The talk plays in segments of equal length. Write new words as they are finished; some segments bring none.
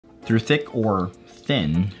Through thick or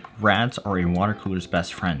thin, rads are a water cooler's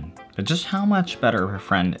best friend. But just how much better of a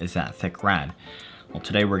friend is that thick rad? Well,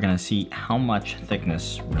 today we're going to see how much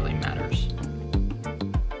thickness really matters.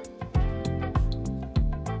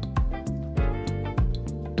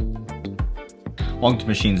 Welcome to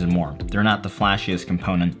Machines and More. They're not the flashiest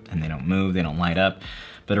component, and they don't move, they don't light up,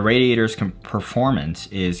 but a radiator's performance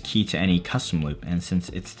is key to any custom loop, and since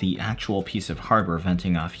it's the actual piece of hardware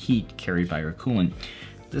venting off heat carried by your coolant,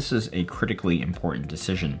 this is a critically important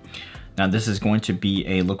decision. Now, this is going to be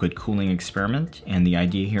a liquid cooling experiment, and the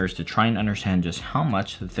idea here is to try and understand just how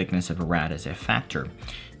much the thickness of a rad is a factor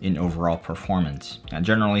in overall performance. Now,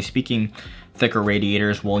 generally speaking, thicker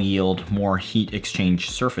radiators will yield more heat exchange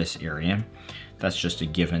surface area. That's just a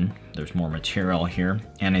given. There's more material here,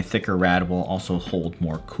 and a thicker rad will also hold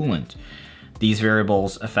more coolant. These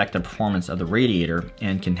variables affect the performance of the radiator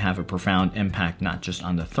and can have a profound impact not just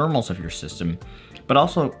on the thermals of your system, but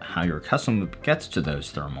also how your custom loop gets to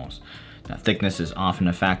those thermals. Now, thickness is often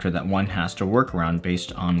a factor that one has to work around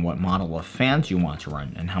based on what model of fans you want to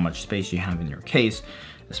run and how much space you have in your case,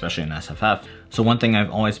 especially in SFF. So one thing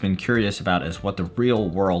I've always been curious about is what the real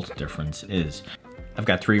world difference is. I've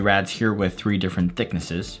got 3 rads here with 3 different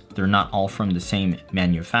thicknesses. They're not all from the same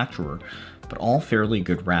manufacturer, but all fairly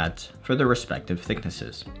good rads for their respective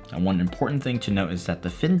thicknesses. And one important thing to note is that the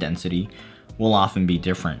fin density will often be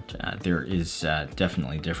different. There is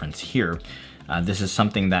definitely difference here. This is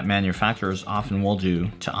something that manufacturers often will do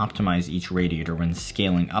to optimize each radiator when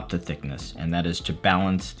scaling up the thickness, and that is to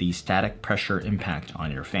balance the static pressure impact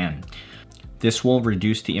on your fan. This will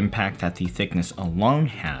reduce the impact that the thickness alone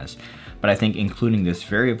has, but I think including this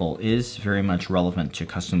variable is very much relevant to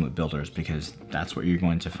custom loop builders because that's what you're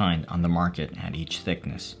going to find on the market at each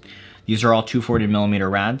thickness. These are all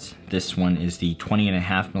 240mm rads. This one is the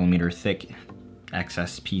 20.5mm thick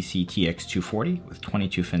XSPC TX240 with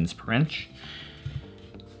 22 fins per inch.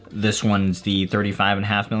 This one's the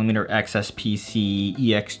 35.5mm XSPC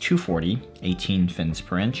EX240, 18 fins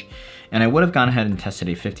per inch. And I would have gone ahead and tested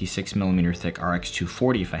a 56mm thick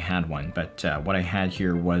RX240 if I had one, but what I had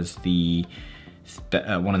here was the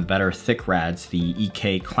one of the better thick rads, the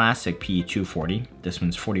EK Classic PE240. This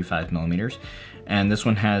one's 45mm, and this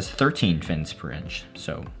one has 13 fins per inch,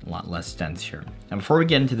 so a lot less dense here. Now, before we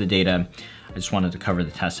get into the data, I just wanted to cover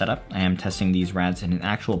the test setup. I am testing these rads in an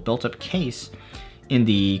actual built-up case in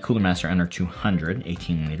the Cooler Master NR200,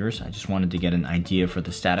 18 liters. I just wanted to get an idea for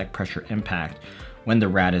the static pressure impact when the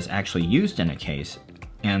rad is actually used in a case,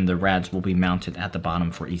 and the rads will be mounted at the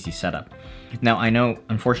bottom for easy setup. Now, I know,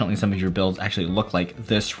 unfortunately, some of your builds actually look like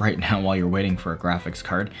this right now while you're waiting for a graphics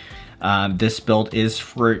card. This build is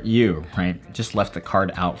for you, right? Just left the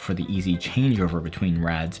card out for the easy changeover between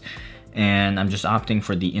rads. And I'm just opting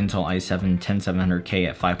for the Intel i7 10700K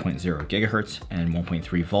at 5.0 gigahertz and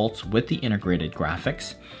 1.3 volts with the integrated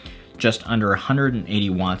graphics. Just under 180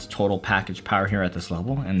 watts total package power here at this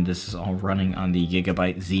level, and this is all running on the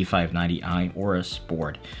Gigabyte Z590i Aorus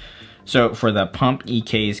board. So for the pump,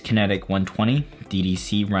 EK's Kinetic 120,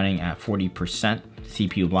 DDC running at 40%.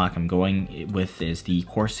 CPU block I'm going with is the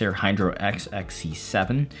Corsair Hydro X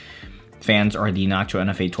XC7. Fans are the Noctua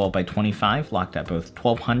NFA 12x25, locked at both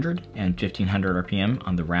 1200 and 1500 RPM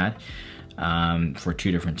on the rad for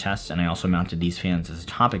 2 different tests. And I also mounted these fans as a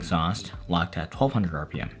top exhaust, locked at 1200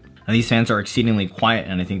 RPM. Now, these fans are exceedingly quiet,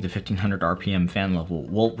 and I think the 1500 RPM fan level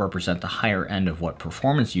will represent the higher end of what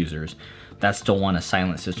performance users that still want a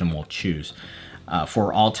silent system will choose.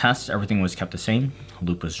 For all tests, everything was kept the same.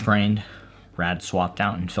 Loop was drained, rad swapped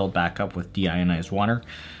out and filled back up with deionized water.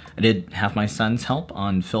 I did have my son's help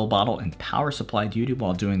on fill bottle and power supply duty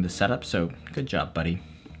while doing the setup, so good job, buddy.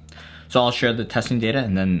 So I'll share the testing data,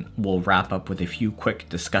 and then we'll wrap up with a few quick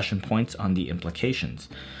discussion points on the implications.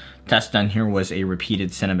 Test done here was a repeated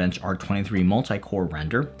Cinebench R23 multi-core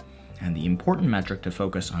render, and the important metric to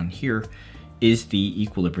focus on here is the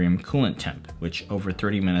equilibrium coolant temp, which over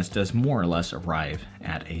 30 minutes does more or less arrive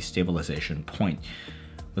at a stabilization point.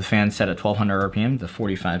 With fans set at 1200 RPM, the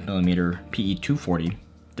 45mm PE240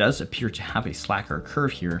 does appear to have a slacker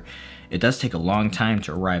curve here. It does take a long time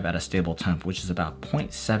to arrive at a stable temp, which is about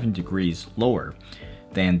 0.7 degrees lower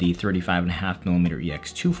than the 35.5mm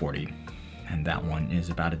EX240, and that one is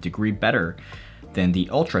about a degree better than the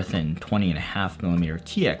ultra thin 20.5mm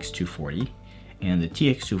TX240, and the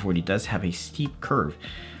TX240 does have a steep curve,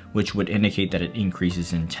 which would indicate that it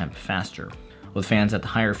increases in temp faster. With fans at the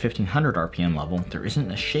higher 1500 RPM level, there isn't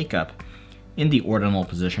a shakeup in the ordinal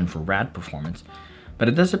position for rad performance, but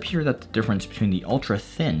it does appear that the difference between the ultra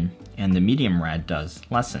thin and the medium rad does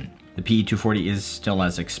lessen. The PE240 is still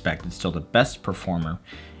as expected, still the best performer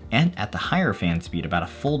and at the higher fan speed about a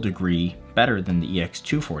full degree better than the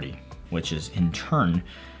EX240, which is in turn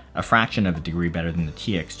a fraction of a degree better than the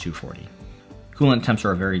TX240. Coolant temps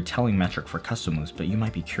are a very telling metric for custom loops, but you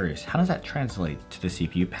might be curious, how does that translate to the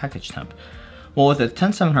CPU package temp? Well, with a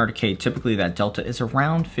 10700K, typically that delta is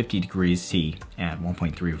around 50 degrees C at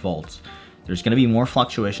 1.3 volts. There's going to be more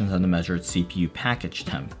fluctuations on the measured CPU package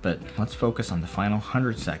temp, but let's focus on the final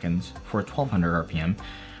 100 seconds for 1200 RPM.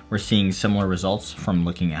 We're seeing similar results from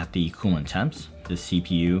looking at the coolant temps. The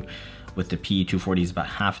CPU with the PE240 is about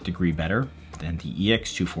half a degree better than the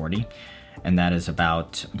EX240, and that is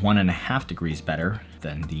about 1.5 degrees better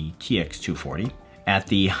than the TX240. At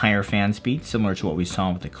the higher fan speed, similar to what we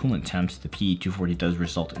saw with the coolant temps, the PE240 does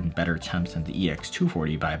result in better temps than the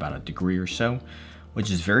EX240 by about a degree or so,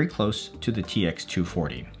 which is very close to the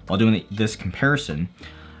TX240. While doing this comparison,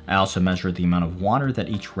 I also measured the amount of water that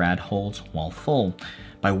each rad holds while full.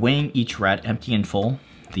 By weighing each rad empty and full,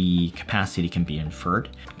 the capacity can be inferred.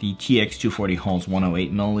 The TX240 holds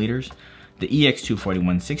 108 milliliters, the EX240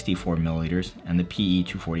 164 milliliters, and the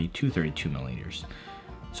PE240 232 milliliters.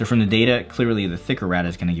 So from the data, clearly the thicker rad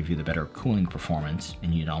is going to give you the better cooling performance,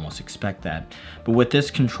 and you'd almost expect that. But with this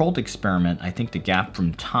controlled experiment, I think the gap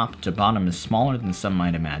from top to bottom is smaller than some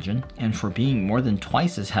might imagine, and for being more than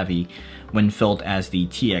twice as heavy when filled as the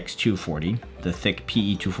TX240, the thick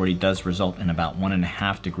PE240 does result in about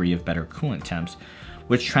 1.5 degree of better coolant temps,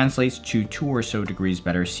 which translates to 2 or so degrees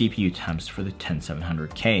better CPU temps for the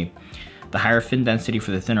 10700K. The higher fin density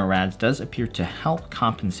for the thinner rads does appear to help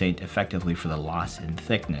compensate effectively for the loss in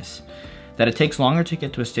thickness. That it takes longer to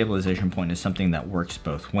get to a stabilization point is something that works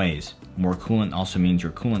both ways. More coolant also means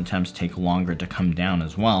your coolant temps take longer to come down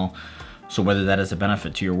as well, so whether that is a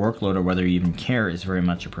benefit to your workload or whether you even care is very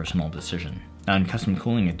much a personal decision. Now in custom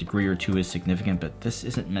cooling, a degree or two is significant, but this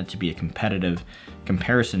isn't meant to be a competitive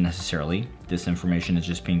comparison necessarily. This information is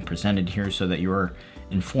just being presented here so that you're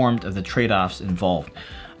informed of the trade-offs involved.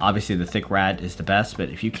 Obviously the thick rad is the best, but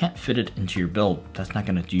if you can't fit it into your build, that's not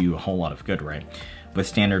going to do you a whole lot of good, right? With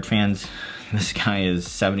standard fans, this guy is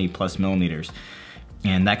 70 plus millimeters,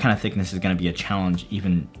 and that kind of thickness is going to be a challenge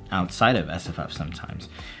even outside of SFF sometimes.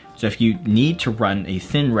 So if you need to run a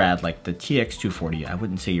thin rad like the TX240, I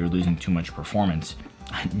wouldn't say you're losing too much performance.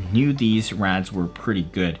 I knew these rads were pretty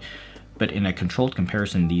good, but in a controlled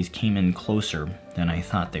comparison, these came in closer than I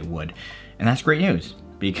thought they would. And that's great news,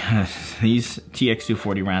 because these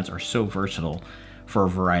TX240 rads are so versatile for a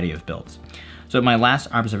variety of builds. So my last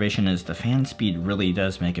observation is the fan speed really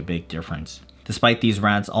does make a big difference. Despite these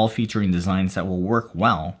rads all featuring designs that will work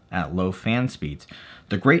well at low fan speeds,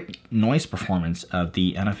 the great noise performance of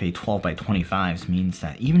the NFA 12x25s means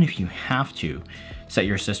that even if you have to set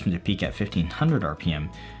your system to peak at 1500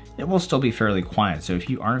 RPM, it will still be fairly quiet. So if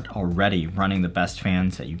you aren't already running the best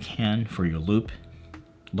fans that you can for your loop,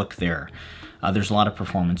 look there. There's a lot of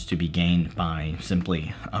performance to be gained by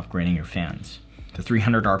simply upgrading your fans. The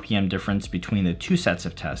 300 RPM difference between the two sets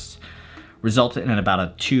of tests resulted in about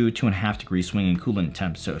a 2.5 degree swing in coolant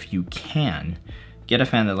temps. So if you can get a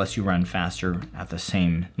fan that lets you run faster at the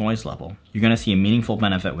same noise level, you're going to see a meaningful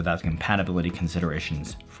benefit without the compatibility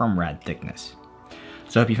considerations from rad thickness.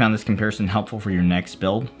 So I hope you found this comparison helpful for your next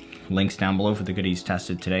build. Links down below for the goodies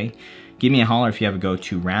tested today. Give me a holler if you have a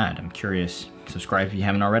go-to rad. I'm curious. Subscribe if you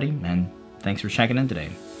haven't already, and thanks for checking in today.